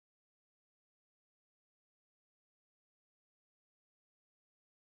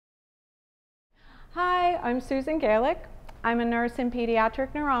I'm Susan Gaelic. I'm a nurse in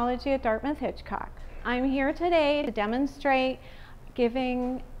pediatric neurology at Dartmouth-Hitchcock. I'm here today to demonstrate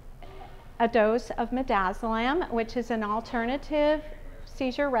giving a dose of midazolam, which is an alternative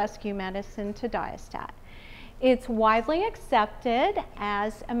seizure rescue medicine to Diastat. It's widely accepted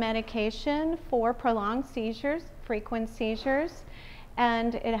as a medication for prolonged seizures, frequent seizures,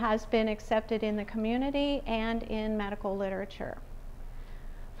 and it has been accepted in the community and in medical literature.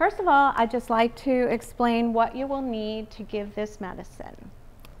 First of all, I'd just like to explain what you will need to give this medicine.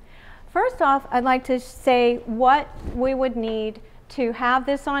 First off, I'd like to say what we would need to have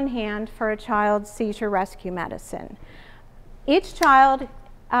this on hand for a child's seizure rescue medicine. Each child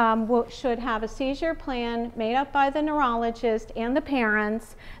should have a seizure plan made up by the neurologist and the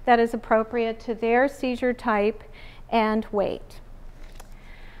parents that is appropriate to their seizure type and weight.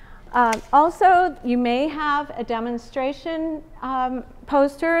 Also, you may have a demonstration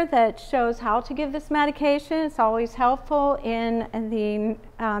poster that shows how to give this medication. It's always helpful in the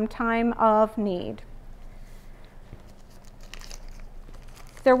time of need.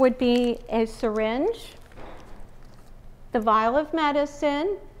 There would be a syringe, the vial of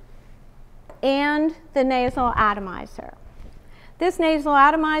medicine, and the nasal atomizer. This nasal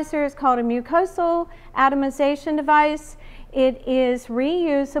atomizer is called a mucosal atomization device. It is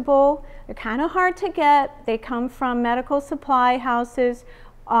reusable. They're kind of hard to get. They come from medical supply houses.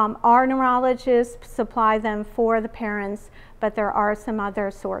 Our neurologists supply them for the parents, but there are some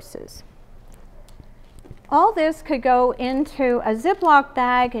other sources. All this could go into a Ziploc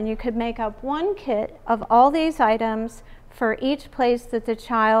bag, and you could make up one kit of all these items for each place that the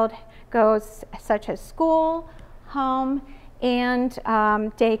child goes, such as school, home, and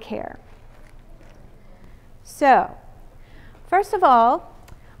daycare. So, first of all,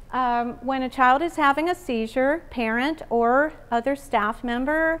 when a child is having a seizure, parent or other staff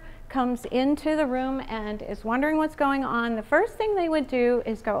member comes into the room and is wondering what's going on, the first thing they would do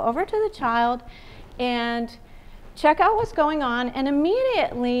is go over to the child and check out what's going on and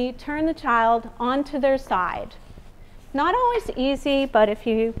immediately turn the child onto their side. Not always easy, but if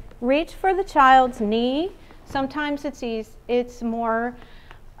you reach for the child's knee, sometimes it's more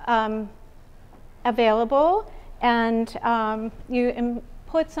available, and you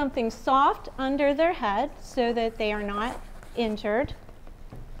put something soft under their head so that they are not injured.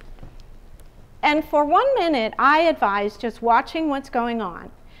 And for 1 minute, I advise just watching what's going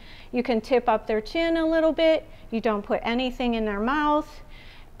on. You can tip up their chin a little bit. You don't put anything in their mouth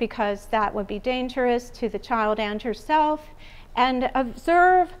because that would be dangerous to the child and yourself. And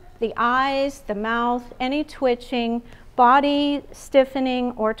observe the eyes, the mouth, any twitching, body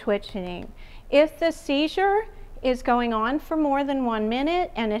stiffening or twitching. If the seizure is going on for more than 1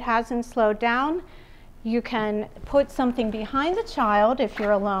 minute and it hasn't slowed down, you can put something behind the child if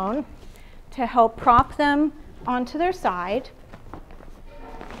you're alone to help prop them onto their side.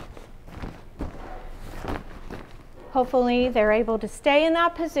 Hopefully they're able to stay in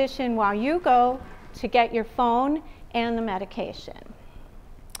that position while you go to get your phone and the medication.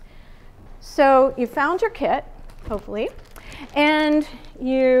 So you found your kit, hopefully, and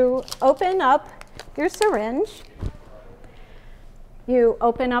you open up your syringe. You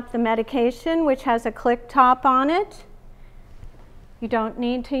open up the medication, which has a click top on it. You don't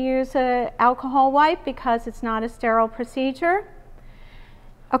need to use an alcohol wipe because it's not a sterile procedure.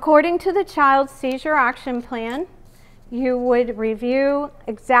 According to the child's seizure action plan, you would review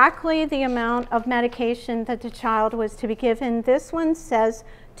exactly the amount of medication that the child was to be given. This one says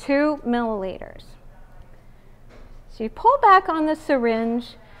 2 milliliters. So you pull back on the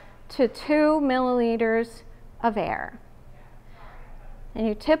syringe to 2 milliliters of air. And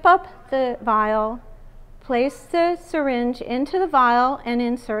you tip up the vial, place the syringe into the vial, and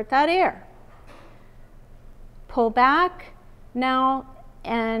insert that air. Pull back now,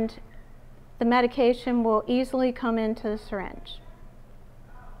 and the medication will easily come into the syringe,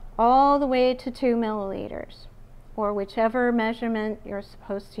 all the way to 2 milliliters, or whichever measurement you're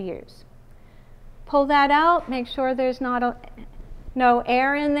supposed to use. Pull that out, make sure there's no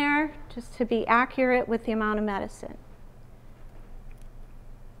air in there, just to be accurate with the amount of medicine.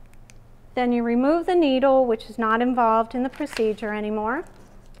 Then you remove the needle, which is not involved in the procedure anymore,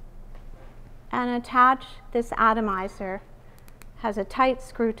 and attach this atomizer. Has a tight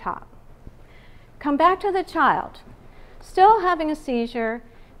screw top. Come back to the child, still having a seizure,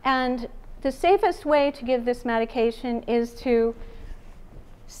 and the safest way to give this medication is to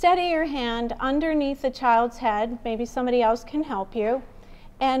steady your hand underneath the child's head, maybe somebody else can help you,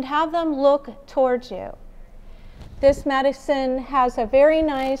 and have them look towards you. This medicine has a very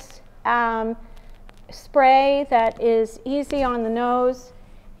nice spray that is easy on the nose.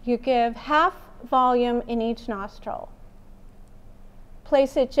 You give half volume in each nostril.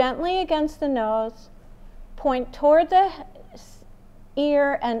 Place it gently against the nose, point toward the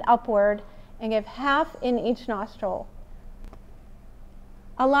ear and upward, and give half in each nostril.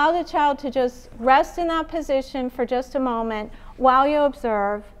 Allow the child to just rest in that position for just a moment while you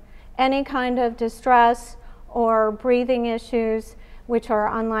observe any kind of distress or breathing issues, which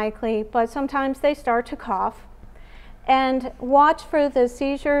are unlikely, but sometimes they start to cough. And watch for the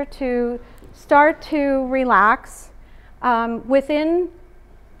seizure to start to relax. Within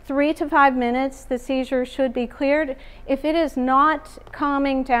 3 to 5 minutes, the seizure should be cleared. If it is not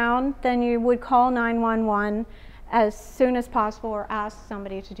calming down, then you would call 911 as soon as possible or ask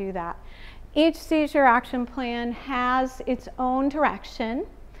somebody to do that. Each seizure action plan has its own direction.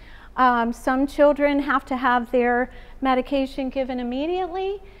 Some children have to have their medication given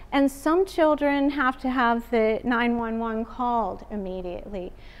immediately, and some children have to have the 911 called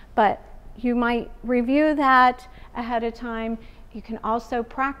immediately. But you might review that ahead of time. You can also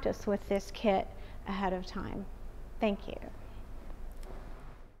practice with this kit ahead of time. Thank you.